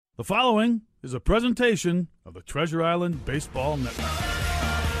The following is a presentation of the Treasure Island Baseball Network.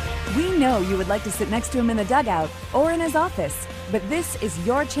 We know you would like to sit next to him in the dugout or in his office, but this is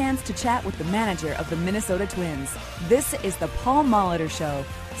your chance to chat with the manager of the Minnesota Twins. This is the Paul Molitor Show,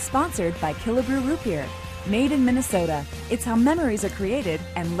 sponsored by Killebrew Root Beer. Made in Minnesota, it's how memories are created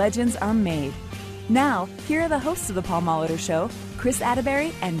and legends are made. Now, here are the hosts of the Paul Molitor Show, Chris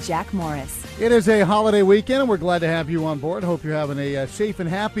Atterbury and Jack Morris. It is a holiday weekend, and we're glad to have you on board. Hope you're having a safe and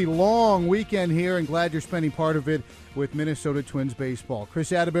happy long weekend here, and glad you're spending part of it with Minnesota Twins baseball.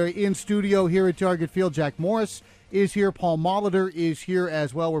 Chris Atterbury in studio here at Target Field. Jack Morris is here. Paul Molitor is here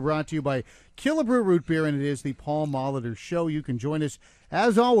as well. We're brought to you by Killebrew Root Beer, and it is the Paul Molitor Show. You can join us,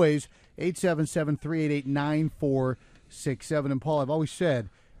 as always, 877-388-9467. And, Paul, I've always said,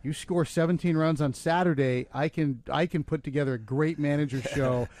 you score 17 runs on Saturday, I can put together a great manager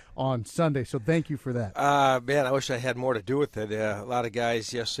show on Sunday. So thank you for that. Man, I wish I had more to do with it. A lot of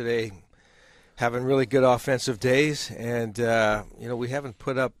guys yesterday having really good offensive days, and we haven't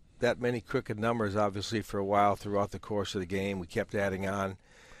put up that many crooked numbers, obviously, for a while throughout the course of the game. We kept adding on.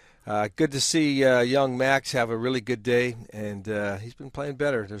 Good to see young Max have a really good day, and he's been playing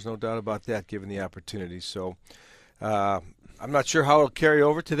better. There's no doubt about that, given the opportunity. So. I'm not sure how it'll carry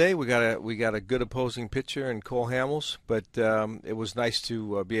over today. We got a good opposing pitcher in Cole Hamels, but it was nice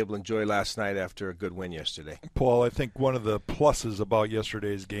to be able to enjoy last night after a good win yesterday. Paul, I think one of the pluses about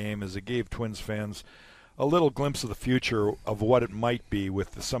yesterday's game is it gave Twins fans a little glimpse of the future of what it might be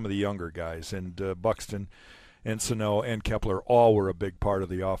with some of the younger guys. And Buxton and Sano and Kepler all were a big part of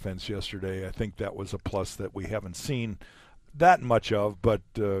the offense yesterday. I think that was a plus that we haven't seen that much of, but,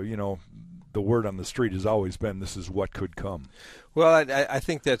 the word on the street has always been this is what could come. Well, I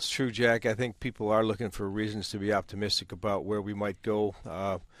think that's true, Jack. I think people are looking for reasons to be optimistic about where we might go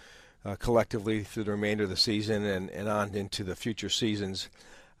collectively through the remainder of the season and on into the future seasons.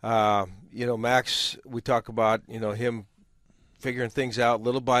 Max, we talk about, him figuring things out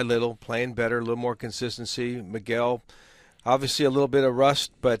little by little, playing better, a little more consistency. Miguel, obviously a little bit of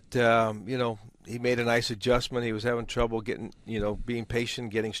rust, but, he made a nice adjustment. He was having trouble getting, being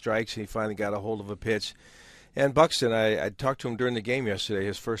patient, getting strikes, and he finally got a hold of a pitch. And Buxton, I talked to him during the game yesterday,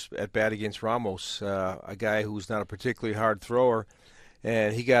 his first at-bat against Ramos, a guy who's not a particularly hard thrower.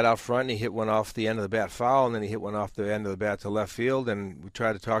 And he got out front, and he hit one off the end of the bat foul, and then he hit one off the end of the bat to left field. And we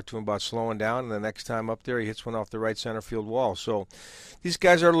tried to talk to him about slowing down, and the next time up there, he hits one off the right center field wall. So these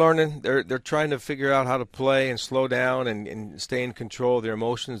guys are learning. They're trying to figure out how to play and slow down and stay in control of their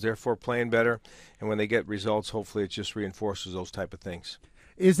emotions, therefore playing better. And when they get results, hopefully it just reinforces those type of things.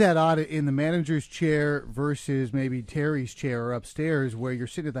 Is that odd in the manager's chair versus maybe Terry's chair or upstairs, where you're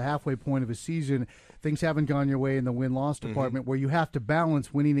sitting at the halfway point of a season, things haven't gone your way in the win-loss department, where you have to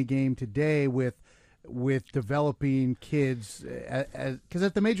balance winning a game today with developing kids? Because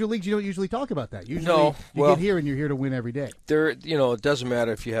at the major leagues, you don't usually talk about that. Usually, you get here and you're here to win every day. It doesn't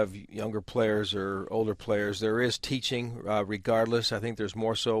matter if you have younger players or older players. There is teaching, regardless. I think there's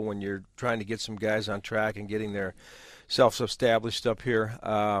more so when you're trying to get some guys on track and getting their self-established up here.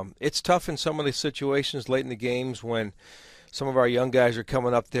 It's tough in some of the situations late in the games when some of our young guys are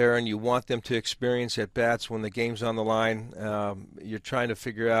coming up there and you want them to experience at-bats when the game's on the line. You're trying to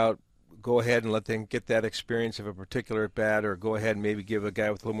figure out, go ahead and let them get that experience of a particular at-bat, or go ahead and maybe give a guy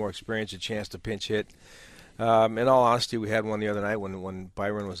with a little more experience a chance to pinch hit. In all honesty, we had one the other night when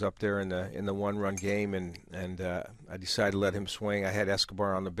Byron was up there in the one-run game, and I decided to let him swing. I had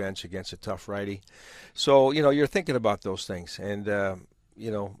Escobar on the bench against a tough righty. So, you're thinking about those things. And,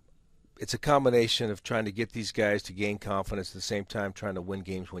 it's a combination of trying to get these guys to gain confidence at the same time trying to win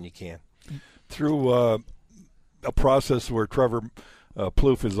games when you can. Through a process where Trevor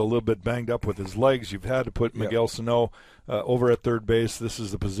Plouffe is a little bit banged up with his legs, you've had to put Miguel Sano over at third base. This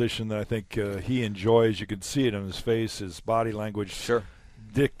is the position that I think he enjoys. You can see it on his face. His body language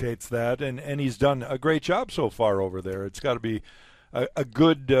dictates that, and he's done a great job so far over there. It's got to be a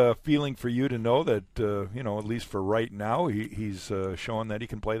good feeling for you to know that, at least for right now, he's showing that he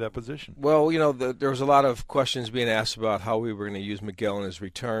can play that position. Well, there was a lot of questions being asked about how we were going to use Miguel in his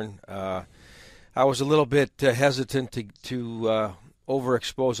return. I was a little bit hesitant to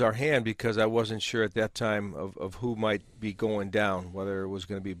overexpose our hand because I wasn't sure at that time of who might be going down, whether it was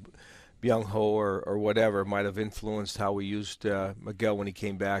going to be Byung-Ho or whatever might have influenced how we used Miguel when he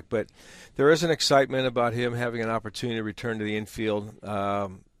came back. But there is an excitement about him having an opportunity to return to the infield.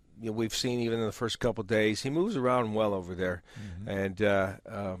 We've seen even in the first couple of days, he moves around well over there. And,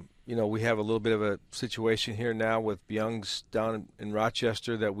 we have a little bit of a situation here now with Byung's down in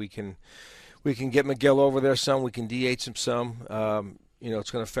Rochester that we can get Miguel over there some. We can DH him some. It's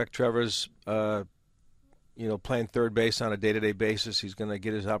going to affect Trevor's playing third base on a day-to-day basis. He's going to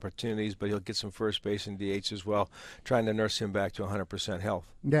get his opportunities, but he'll get some first base and DH as well, trying to nurse him back to 100% health.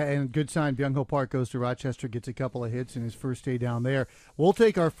 Yeah, and good sign. Byung-Ho Park goes to Rochester, gets a couple of hits in his first day down there. We'll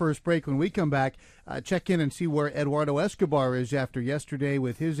take our first break. When we come back, check in and see where Eduardo Escobar is after yesterday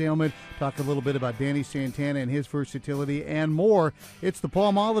with his ailment. Talk a little bit about Danny Santana and his versatility and more. It's the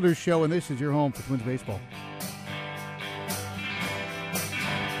Paul Molitor Show, and this is your home for Twins baseball.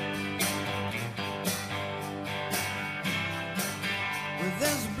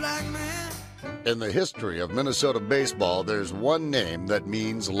 In the history of Minnesota baseball, there's one name that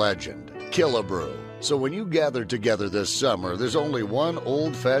means legend, Killebrew. So when you gather together this summer, there's only one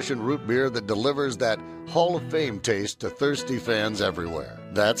old-fashioned root beer that delivers that Hall of Fame taste to thirsty fans everywhere.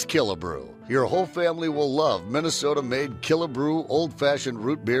 That's Killebrew. Your whole family will love Minnesota-made Killebrew old-fashioned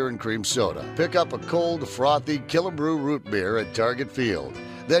root beer and cream soda. Pick up a cold, frothy Killebrew root beer at Target Field.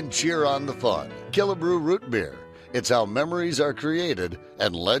 Then cheer on the fun. Killebrew root beer. It's how memories are created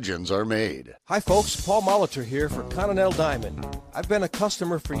and legends are made. Hi folks, Paul Molitor here for Continental Diamond. I've been a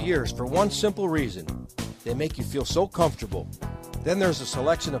customer for years for one simple reason. They make you feel so comfortable. Then there's a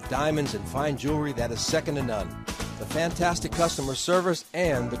selection of diamonds and fine jewelry that is second to none. The fantastic customer service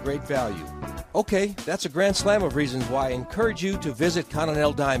and the great value. Okay, that's a grand slam of reasons why I encourage you to visit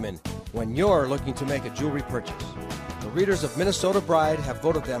Continental Diamond when you're looking to make a jewelry purchase. The readers of Minnesota Bride have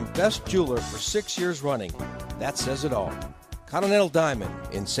voted them best jeweler for 6 years running. That says it all. Continental Diamond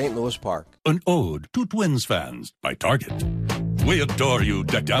in St. Louis Park. An ode to Twins fans by Target. We adore you,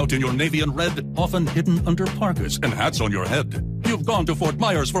 decked out in your navy and red, often hidden under parkas and hats on your head. You've gone to Fort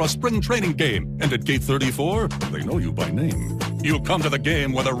Myers for a spring training game, and at Gate 34, they know you by name. You come to the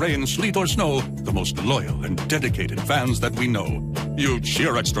game whether rain, sleet, or snow, the most loyal and dedicated fans that we know. You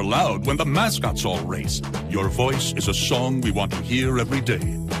cheer extra loud when the mascots all race. Your voice is a song we want to hear every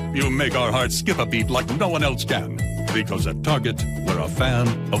day. You make our hearts skip a beat like no one else can. Because at Target, we're a fan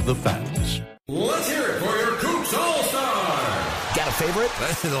of the fans. Let's hear it for your Cougs All-Star! Got a favorite?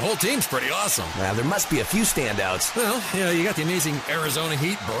 The whole team's pretty awesome. Now, there must be a few standouts. Well, yeah, you got the amazing Arizona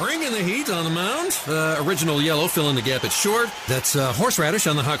Heat bringing the heat on the mound. Original Yellow filling the gap at short. That's Horseradish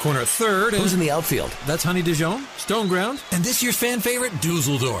on the hot corner at third. Who's in the outfield? That's Honey Dijon, Stone Ground, and this year's fan favorite,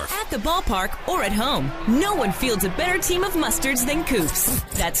 Dusseldorf. At the ballpark or at home, no one fields a better team of mustards than Coups.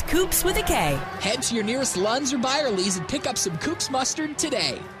 That's Coups with a K. Head to your nearest Lund's or Byerly's and pick up some Coups mustard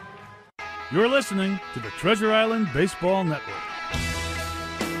today. You're listening to the Treasure Island Baseball Network.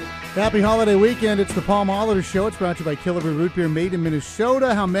 Happy holiday weekend. It's the Paul Molitor Show. It's brought to you by Killebrew Root Beer, made in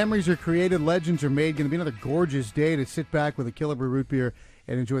Minnesota. How memories are created, legends are made. Going to be another gorgeous day to sit back with a Killebrew Root Beer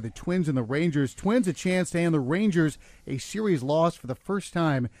and enjoy the Twins and the Rangers. Twins a chance to hand the Rangers a series loss for the first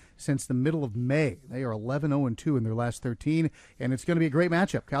time since the middle of May. They are 11-0-2 in their last 13, and it's going to be a great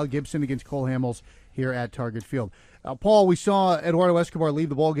matchup. Kyle Gibson against Cole Hamels here at Target Field. Paul, we saw Eduardo Escobar leave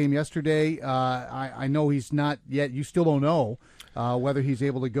the ballgame yesterday. I know he's not yet. You still don't know whether he's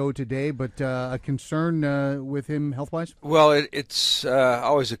able to go today, but a concern with him health-wise? Well, it's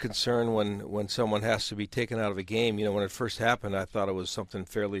always a concern when someone has to be taken out of a game. You know, when it first happened, I thought it was something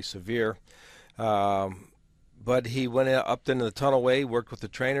fairly severe. But he went up into the tunnelway, worked with the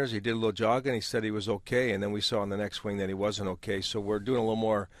trainers. He did a little jogging. He said he was okay, and then we saw in the next swing that he wasn't okay. So we're doing a little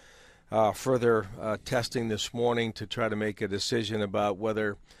more further testing this morning to try to make a decision about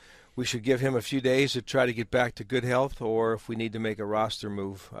whether we should give him a few days to try to get back to good health, or if we need to make a roster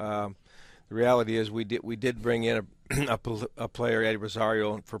move. The reality is we did bring in a player, Eddie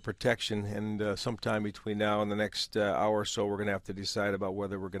Rosario, for protection, and sometime between now and the next hour or so, we're going to have to decide about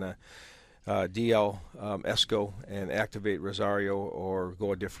whether we're going to DL Esco and activate Rosario or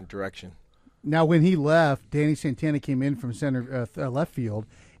go a different direction. Now, when he left, Danny Santana came in from center left field.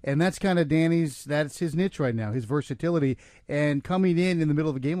 And that's kind of that's his niche right now, his versatility. And coming in the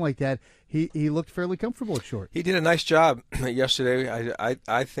middle of a game like that, he looked fairly comfortable at short. He did a nice job yesterday.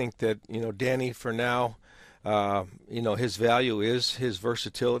 I think that, Danny, for now, his value is his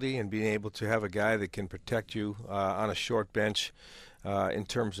versatility and being able to have a guy that can protect you on a short bench in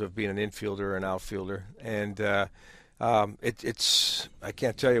terms of being an infielder or an outfielder. And it's I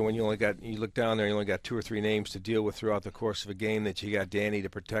can't tell you when you look down there, you only got 2 or 3 names to deal with throughout the course of a game that you got Danny to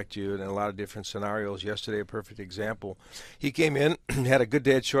protect you in a lot of different scenarios. Yesterday, a perfect example. He came in, had a good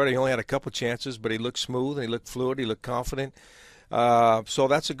day at short. He only had a couple chances, but he looked smooth, he looked fluid, he looked confident. So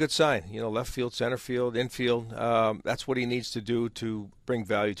that's a good sign. Left field, center field, infield. That's what he needs to do to bring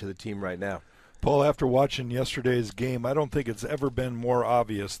value to the team right now. Paul, after watching yesterday's game, I don't think it's ever been more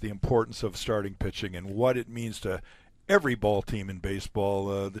obvious the importance of starting pitching and what it means to every ball team in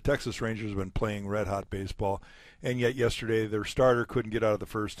baseball. The Texas Rangers have been playing red-hot baseball, and yet yesterday their starter couldn't get out of the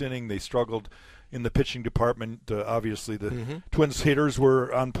first inning. They struggled in the pitching department. Obviously, the Twins hitters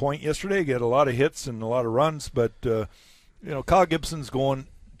were on point yesterday. Get a lot of hits and a lot of runs, but Kyle Gibson's going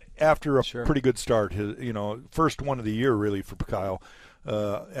after a pretty good start. First one of the year really for Kyle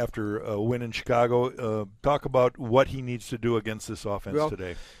after a win in Chicago. Talk about what he needs to do against this offense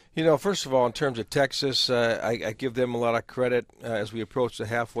today. First of all, in terms of Texas, I give them a lot of credit as we approach the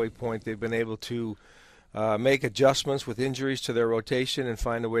halfway point. They've been able to make adjustments with injuries to their rotation and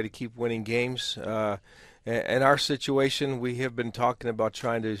find a way to keep winning games. In our situation, we have been talking about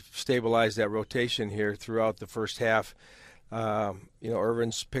trying to stabilize that rotation here throughout the first half.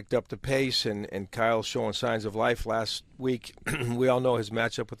 Irvin's picked up the pace, and Kyle's showing signs of life last week. We all know his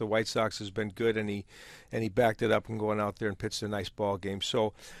matchup with the White Sox has been good, and he backed it up and going out there and pitched a nice ball game.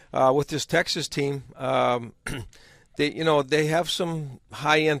 So with this Texas team, they have some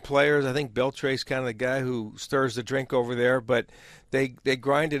high-end players. I think Beltre's kind of the guy who stirs the drink over there, but they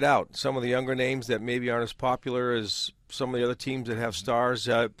grind it out. Some of the younger names that maybe aren't as popular as some of the other teams that have stars,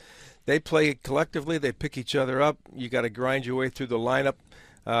 they play collectively. They pick each other up. You got to grind your way through the lineup.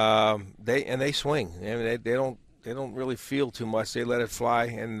 They swing. I mean, they don't really feel too much. They let it fly,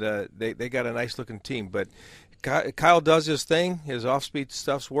 and they got a nice looking team. But Kyle does his thing. His off-speed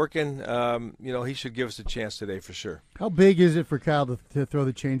stuff's working. He should give us a chance today for sure. How big is it for Kyle to throw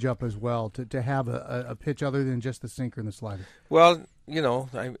the changeup as well, to have a pitch other than just the sinker and the slider? Well,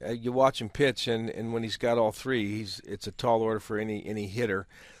 you watch him pitch, and when he's got all three, it's a tall order for any hitter.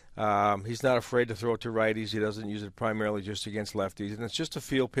 He's not afraid to throw it to righties. He doesn't use it primarily just against lefties, and it's just a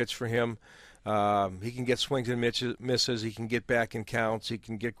field pitch for him. He can get swings and misses. He can get back in counts. He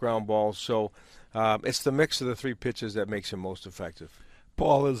can get ground balls. So it's the mix of the three pitches that makes him most effective.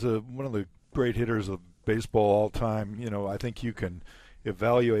 Paul is one of the great hitters of baseball all time. I think you can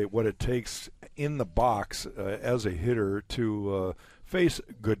evaluate what it takes in the box as a hitter to face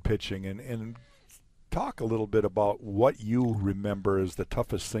good pitching and talk a little bit about what you remember as the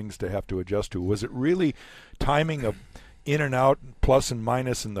toughest things to have to adjust to. Was it really timing of in and out, plus and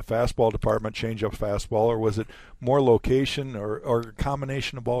minus in the fastball department, change up fastball, or was it more location or a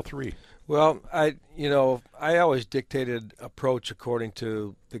combination of all three? Well, I always dictated approach according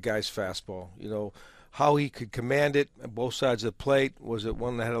to the guy's fastball. How he could command it on both sides of the plate. Was it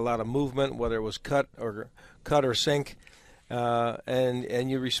one that had a lot of movement, whether it was cut or sink?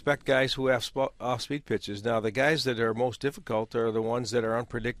 And you respect guys who have off-speed pitches. Now, the guys that are most difficult are the ones that are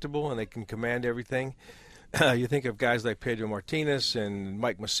unpredictable and they can command everything. You think of guys like Pedro Martinez and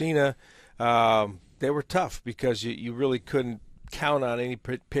Mike Mussina. They were tough because you really couldn't count on any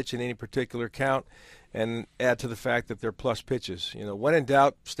pitch in any particular count, and add to the fact that they're plus pitches. When in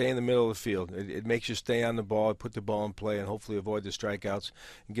doubt, stay in the middle of the field. It makes you stay on the ball, put the ball in play, and hopefully avoid the strikeouts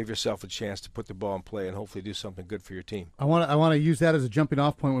and give yourself a chance to put the ball in play and hopefully do something good for your team. I want to use that as a jumping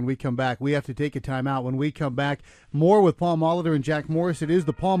off point when we come back. We have to take a timeout. When we come back, more with Paul Molitor and Jack Morris. It is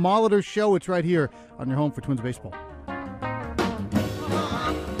the Paul Molitor Show. It's right here on your home for Twins baseball.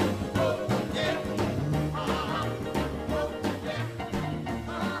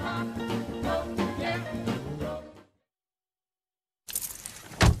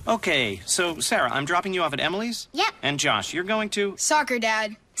 Okay, so Sarah, I'm dropping you off at Emily's? Yep. And Josh, you're going to? Soccer,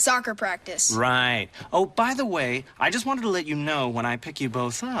 Dad. Soccer practice. Right. Oh, by the way, I just wanted to let you know when I pick you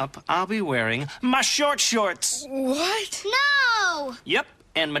both up, I'll be wearing my short shorts. What? No! Yep,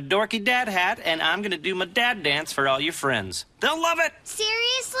 and my dorky dad hat, and I'm going to do my dad dance for all your friends. They'll love it!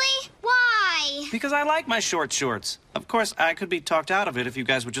 Seriously? Why? Because I like my short shorts. Of course, I could be talked out of it if you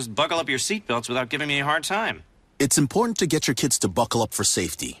guys would just buckle up your seatbelts without giving me a hard time. It's important to get your kids to buckle up for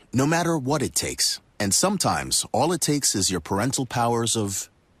safety, no matter what it takes. And sometimes, all it takes is your parental powers of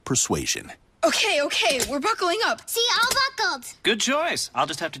persuasion. Okay, we're buckling up. See, all buckled. Good choice. I'll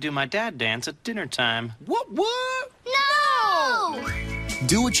just have to do my dad dance at dinner time. What? No!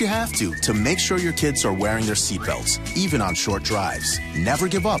 Do what you have to make sure your kids are wearing their seatbelts, even on short drives. Never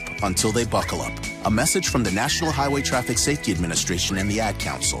give up until they buckle up. A message from the National Highway Traffic Safety Administration and the Ad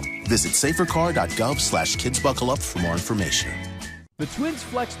Council. Visit safercar.gov/kidsbuckleup for more information. The Twins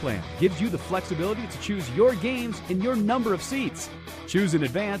Flex Plan gives you the flexibility to choose your games and your number of seats. Choose in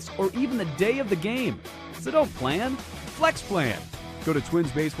advance or even the day of the game. So don't plan, Flex Plan. Go to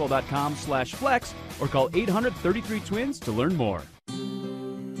twinsbaseball.com/flex or call 800-33-TWINS to learn more.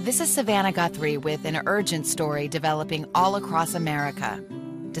 This is Savannah Guthrie with an urgent story developing all across America.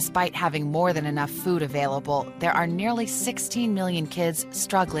 Despite having more than enough food available, there are nearly 16 million kids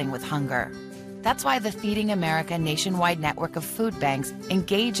struggling with hunger. That's why the Feeding America nationwide network of food banks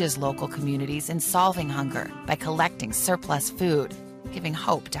engages local communities in solving hunger by collecting surplus food, giving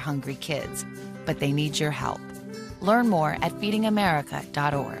hope to hungry kids. But they need your help. Learn more at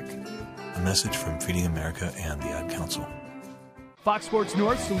feedingamerica.org. A message from Feeding America and the Ad Council. Fox Sports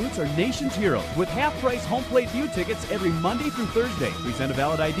North salutes our nation's heroes with half-price home plate view tickets every Monday through Thursday. Present a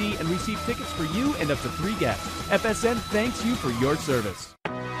valid ID and receive tickets for you and up to 3 guests. FSN thanks you for your service.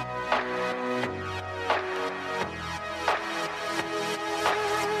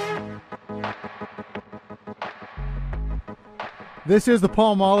 This is the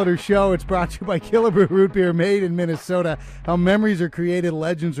Paul Molitor Show. It's brought to you by Killebrew Root Beer, made in Minnesota. How memories are created,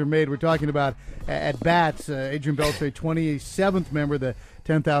 legends are made. We're talking about at bats. Adrian Beltre, 27th member of the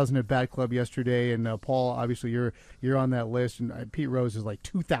 10,000 at Bat Club yesterday, and Paul, obviously you're on that list, and Pete Rose is like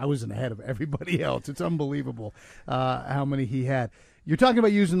 2,000 ahead of everybody else. It's unbelievable how many he had. You're talking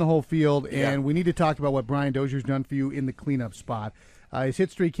about using the whole field, and we need to talk about what Brian Dozier's done for you in the cleanup spot. His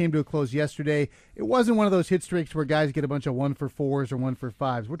hit streak came to a close yesterday. It wasn't one of those hit streaks where guys get a bunch of 1-for-4s or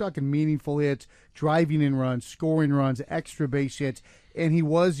 1-for-5s. We're talking meaningful hits, driving in runs, scoring runs, extra base hits, and he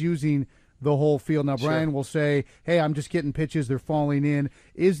was using the whole field. Now, Brian will say, hey, I'm just getting pitches, they're falling in.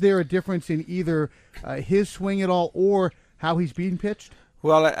 Is there a difference in either his swing at all or how he's being pitched?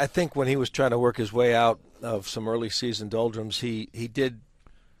 Well, I think when he was trying to work his way out of some early season doldrums, he did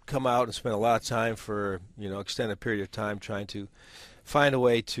come out and spend a lot of time for extended period of time trying to find a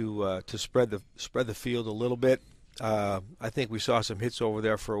way to spread the field a little bit. I think we saw some hits over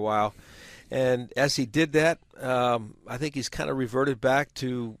there for a while, and as he did that, I think he's kind of reverted back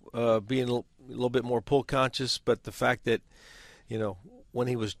to being a little bit more pull conscious. But the fact that when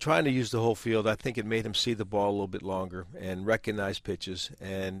he was trying to use the whole field, I think it made him see the ball a little bit longer and recognize pitches.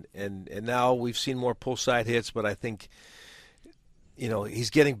 And now we've seen more pull side hits, but I think he's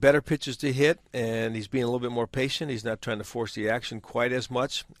getting better pitches to hit, and he's being a little bit more patient. He's not trying to force the action quite as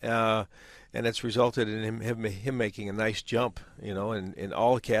much, and it's resulted in him making a nice jump, in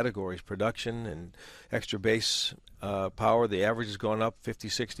all categories, production and extra base power. The average has gone up 50,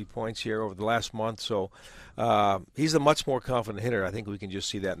 60 points here over the last month. So he's a much more confident hitter. I think we can just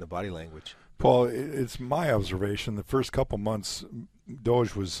see that in the body language. Paul, it's my observation the first couple months,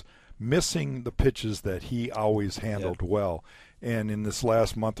 Doge was missing the pitches that he always handled well. And in this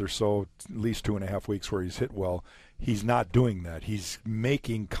last month or so, at least 2.5 weeks where he's hit well, he's not doing that. He's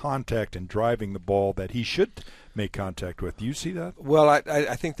making contact and driving the ball that he should make contact with. Do you see that? Well,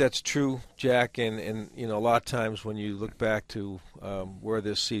 I think that's true, Jack. And a lot of times when you look back to where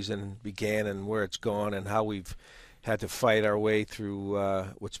this season began and where it's gone and how we've had to fight our way through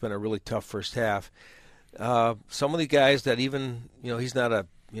what's been a really tough first half, some of the guys that even, he's not a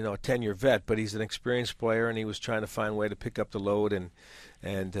 10-year vet, but he's an experienced player, and he was trying to find a way to pick up the load,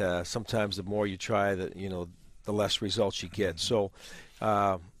 and sometimes the more you try, the less results you get. So,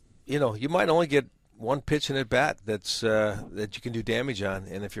 you might only get one pitch in at bat that you can do damage on,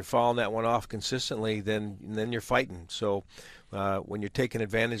 and if you're fouling that one off consistently, then you're fighting. So, when you're taking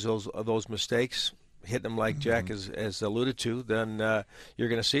advantage of those mistakes, hitting them like Jack has alluded to, then you're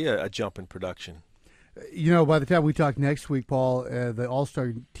going to see a jump in production. By the time we talk next week, Paul, the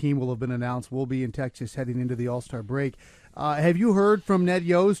All-Star team will have been announced. We'll be in Texas heading into the All-Star break. Have you heard from Ned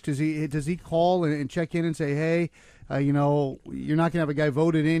Yost? Does he call and check in and say, hey, you're not going to have a guy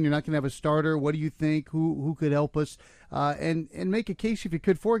voted in. You're not going to have a starter. What do you think? Who could help us? And make a case, if you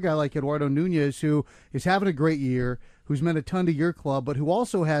could, for a guy like Eduardo Nunez, who is having a great year, who's meant a ton to your club, but who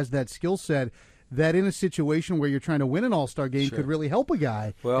also has that skill set that in a situation where you're trying to win an All-Star game could really help a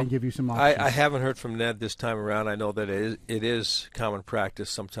guy and give you some options. I haven't heard from Ned this time around. I know that it is common practice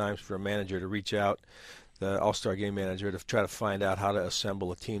sometimes for a manager to reach out, the All-Star game manager, to try to find out how to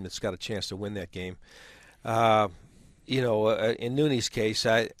assemble a team that's got a chance to win that game. In Nooney's case,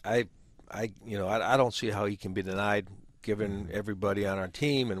 I don't see how he can be denied given everybody on our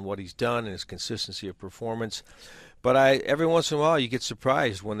team and what he's done and his consistency of performance. But every once in a while you get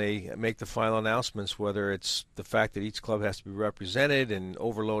surprised when they make the final announcements, whether it's the fact that each club has to be represented and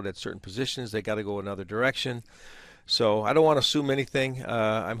overload at certain positions, they got to go another direction. So I don't want to assume anything.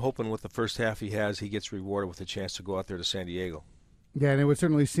 I'm hoping with the first half he gets rewarded with a chance to go out there to San Diego. Yeah, and it would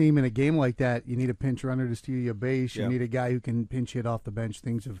certainly seem in a game like that, you need a pinch runner to steal you a base. You need a guy who can pinch hit off the bench,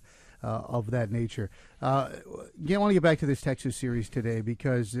 things of that nature. I want to get back to this Texas series today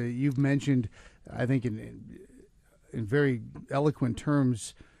because you've mentioned, I think in very eloquent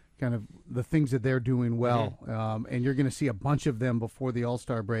terms, kind of the things that they're doing well, and you're going to see a bunch of them before the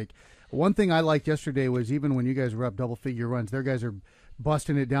All-Star break. One thing I liked yesterday was even when you guys were up double-figure runs, their guys are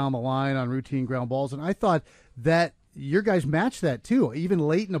busting it down the line on routine ground balls, and I thought that your guys matched that too. Even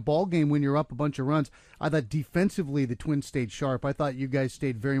late in a ball game when you're up a bunch of runs, I thought defensively the Twins stayed sharp. I thought you guys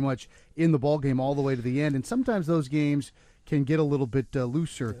stayed very much in the ball game all the way to the end, and sometimes those games can get a little bit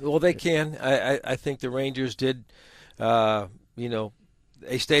looser. Well, they can. I think the Rangers did.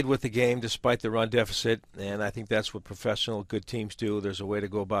 they stayed with the game despite the run deficit, and I think that's what professional good teams do. There's a way to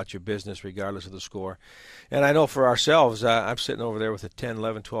go about your business regardless of the score. And I know for ourselves, I'm sitting over there with a 10,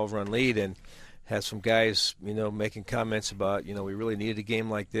 11, 12-run lead and had some guys, making comments about, we really needed a game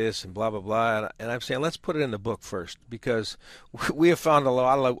like this and blah, blah, blah. And I'm saying let's put it in the book first because we have found a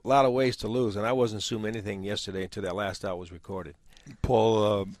lot of ways to lose, and I wasn't assuming anything yesterday until that last out was recorded.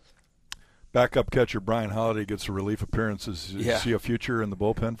 Paul, backup catcher Brian Holiday gets a relief appearance. Yeah. See a future in the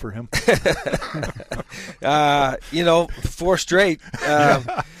bullpen for him? 4 straight.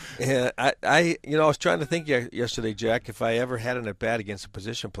 I was trying to think yesterday, Jack, if I ever had an at-bat against a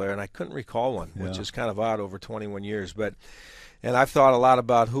position player, and I couldn't recall one, which is kind of odd over 21 years. And I've thought a lot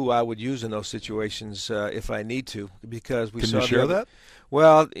about who I would use in those situations if I need to, because we Can saw you share that?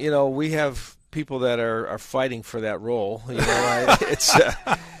 Well, we have people that are fighting for that role.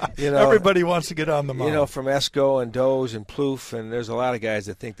 Everybody wants to get on the mound. From Esco and Doze and Plouffe, and there's a lot of guys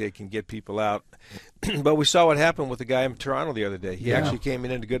that think they can get people out. But we saw what happened with the guy in Toronto the other day. He actually came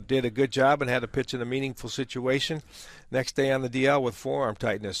in and did a good job and had to pitch in a meaningful situation. Next day on the DL with forearm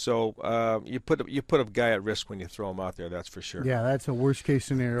tightness. So you put a guy at risk when you throw him out there. That's for sure. Yeah, that's a worst case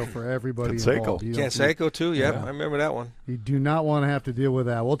scenario for everybody involved. Canseco too. Yep, I remember that one. You do not want to have to deal with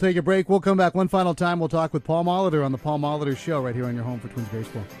that. We'll take a break. We'll come back one final time. We'll talk with Paul Molitor on the Paul Molitor Show right here on your home for Twins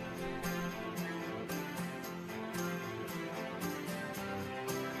baseball.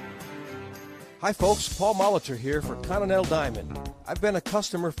 Hi folks, Paul Molitor here for Continental Diamond. I've been a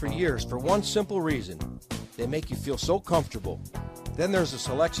customer for years for one simple reason. They make you feel so comfortable. Then there's a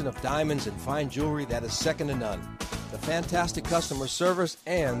selection of diamonds and fine jewelry that is second to none. The fantastic customer service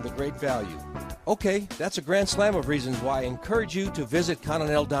and the great value. Okay, that's a grand slam of reasons why I encourage you to visit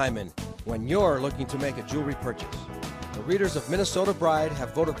Continental Diamond when you're looking to make a jewelry purchase. The readers of Minnesota Bride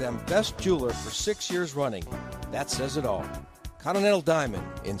have voted them best jeweler for 6 years running. That says it all. Continental Diamond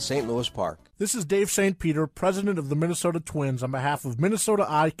in St. Louis Park. This is Dave St. Peter, president of the Minnesota Twins, on behalf of Minnesota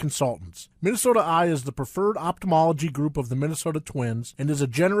Eye Consultants. Minnesota Eye is the preferred ophthalmology group of the Minnesota Twins and is a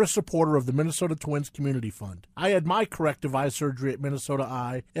generous supporter of the Minnesota Twins Community Fund. I had my corrective eye surgery at Minnesota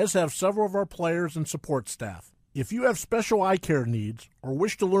Eye, as have several of our players and support staff. If you have special eye care needs or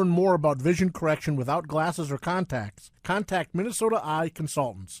wish to learn more about vision correction without glasses or contacts, contact Minnesota Eye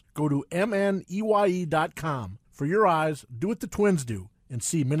Consultants. Go to mneye.com. For your eyes, do what the Twins do and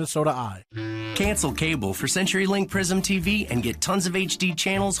see Minnesota Eye. Cancel cable for CenturyLink Prism TV and get tons of HD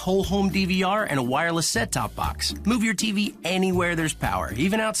channels, whole home DVR, and a wireless set-top box. Move your TV anywhere there's power,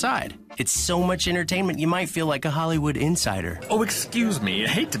 even outside. It's so much entertainment you might feel like a Hollywood insider. Oh, excuse me. I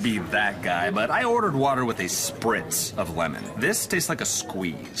hate to be that guy, but I ordered water with a spritz of lemon. This tastes like a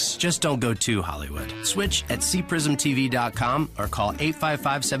squeeze. Just don't go too Hollywood. Switch at cprismtv.com or call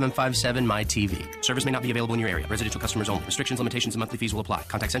 855-757-MyTV. Service may not be available in your area. Residential customers only. Restrictions, limitations, and monthly fees will apply.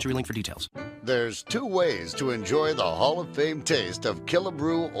 Contact CenturyLink for details. There's 2 ways to enjoy the Hall of Fame taste of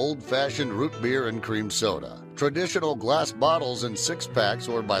Killebrew Old-Fashioned Root Beer and Cream Soda. Traditional glass bottles in 6-packs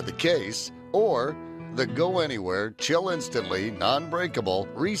or by the case, or the Go Anywhere, Chill Instantly, non-breakable,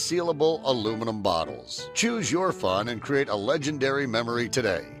 resealable aluminum bottles. Choose your fun and create a legendary memory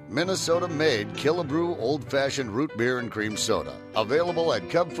today. Minnesota-made Killebrew Old-Fashioned Root Beer and Cream Soda. Available at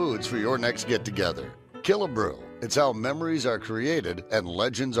Cub Foods for your next get-together. Killebrew. It's how memories are created and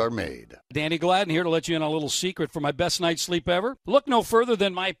legends are made. Danny Gladden here to let you in on a little secret for my best night's sleep ever. Look no further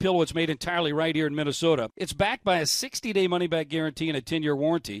than MyPillow. It's made entirely right here in Minnesota. It's backed by a 60-day money-back guarantee and a 10-year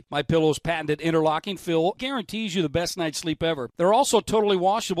warranty. MyPillow's patented interlocking fill guarantees you the best night's sleep ever. They're also totally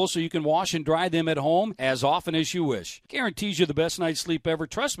washable, so you can wash and dry them at home as often as you wish. Guarantees you the best night's sleep ever.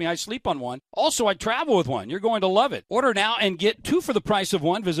 Trust me, I sleep on one. Also, I travel with one. You're going to love it. Order now and get 2 for the price of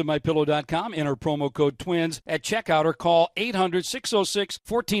 1. Visit MyPillow.com. Enter promo code TWINS at checkout or call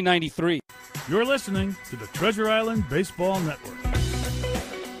 800-606-1493. You're listening to the Treasure Island Baseball Network.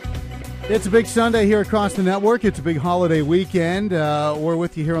 It's a big Sunday here across the network. It's a big holiday weekend. We're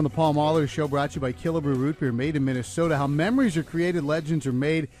with you here on the Paul Molitor Show, brought to you by Killebrew Root Beer, made in Minnesota. How memories are created, legends are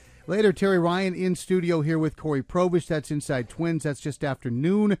made. Later, Terry Ryan in studio here with Corey Probish. That's Inside Twins. That's just after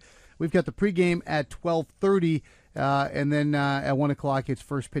noon. We've got the pregame at 12:30. And then at 1 o'clock, it's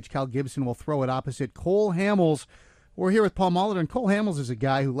first pitch. Cal Gibson will throw it opposite Cole Hamels. We're here with Paul Molitor, and Cole Hamels is a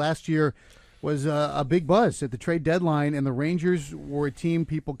guy who last year was a big buzz at the trade deadline, and the Rangers were a team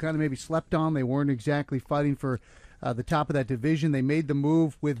people kind of maybe slept on. They weren't exactly fighting for the top of that division. They made the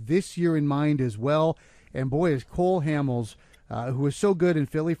move with this year in mind as well. And boy, is Cole Hamels, who was so good in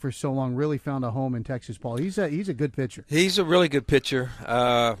Philly for so long, really found a home in Texas, Paul. He's a good pitcher. He's a really good pitcher.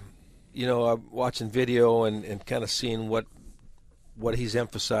 I'm watching video and kind of seeing what what he's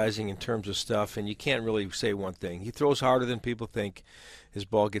emphasizing in terms of stuff, and you can't really say one thing. He throws harder than people think. His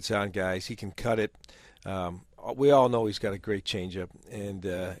ball gets on guys. He can cut it. We all know he's got a great changeup, and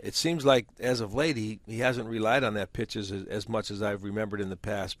it seems like as of late he hasn't relied on that pitches as much as I've remembered in the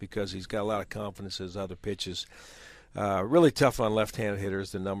past, because he's got a lot of confidence in his other pitches. Really tough on left-handed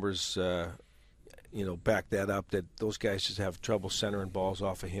hitters. The numbers, back that up, that those guys just have trouble centering balls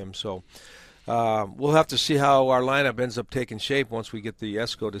off of him. So we'll have to see how our lineup ends up taking shape once we get the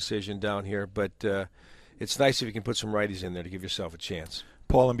ESCO decision down here. But it's nice if you can put some righties in there to give yourself a chance.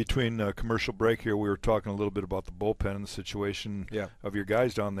 Paul, in between commercial break here, we were talking a little bit about the bullpen and the situation of your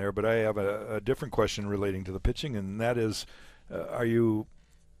guys down there. But I have a different question relating to the pitching, and that is, are you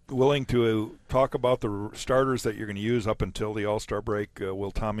willing to talk about the starters that you're going to use up until the All-Star break?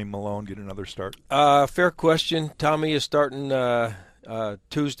 Will Tommy Milone get another start? Fair question. Tommy is starting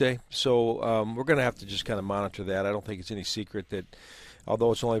Tuesday, so we're going to have to just kind of monitor that. I don't think it's any secret that,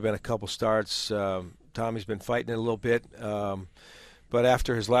 although it's only been a couple starts, Tommy's been fighting it a little bit. But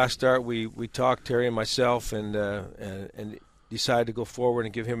after his last start, we talked, Terry and myself, and decided to go forward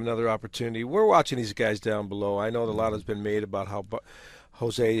and give him another opportunity. We're watching these guys down below. I know that a lot has been made about how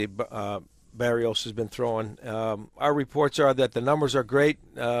Jose Barrios has been throwing. Our reports are that the numbers are great.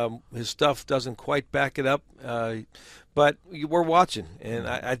 His stuff doesn't quite back it up, but we're watching. And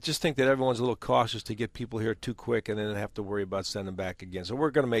I just think that everyone's a little cautious to get people here too quick and then have to worry about sending them back again. So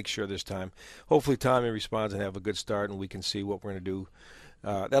we're going to make sure this time. Hopefully Tommy responds and have a good start, and we can see what we're going to do.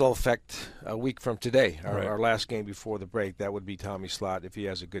 That'll affect a week from today, our last game before the break. That would be Tommy's slot if he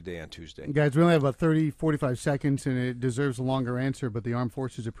has a good day on Tuesday. Guys, we only have about 30, 45 seconds, and it deserves a longer answer, but the Armed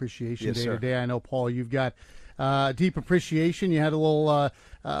Forces Appreciation Day today. I know, Paul, you've got deep appreciation. You had a little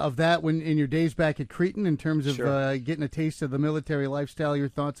of that when in your days back at Cretin in terms of getting a taste of the military lifestyle. Your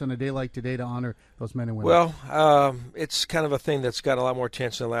thoughts on a day like today to honor those men and women? Well, it's kind of a thing that's got a lot more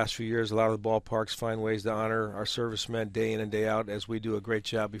attention in the last few years. A lot of the ballparks find ways to honor our servicemen day in and day out, as we do a great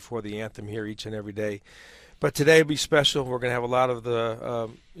job before the anthem here each and every day. But today will be special. We're going to have a lot of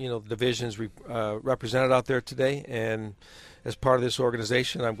the divisions represented out there today, and as part of this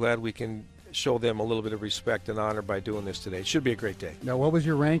organization, I'm glad we can show them a little bit of respect and honor by doing this today. It should be a great day. Now, what was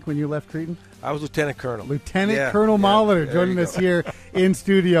your rank when you left Cretin? I was Lieutenant Colonel. Colonel Molitor joining us here in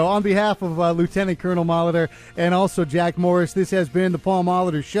studio. On behalf of Lieutenant Colonel Molitor and also Jack Morris, this has been the Paul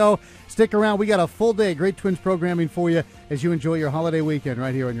Molitor Show. Stick around. We got a full day of great Twins programming for you as you enjoy your holiday weekend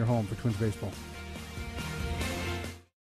right here on your home for Twins Baseball.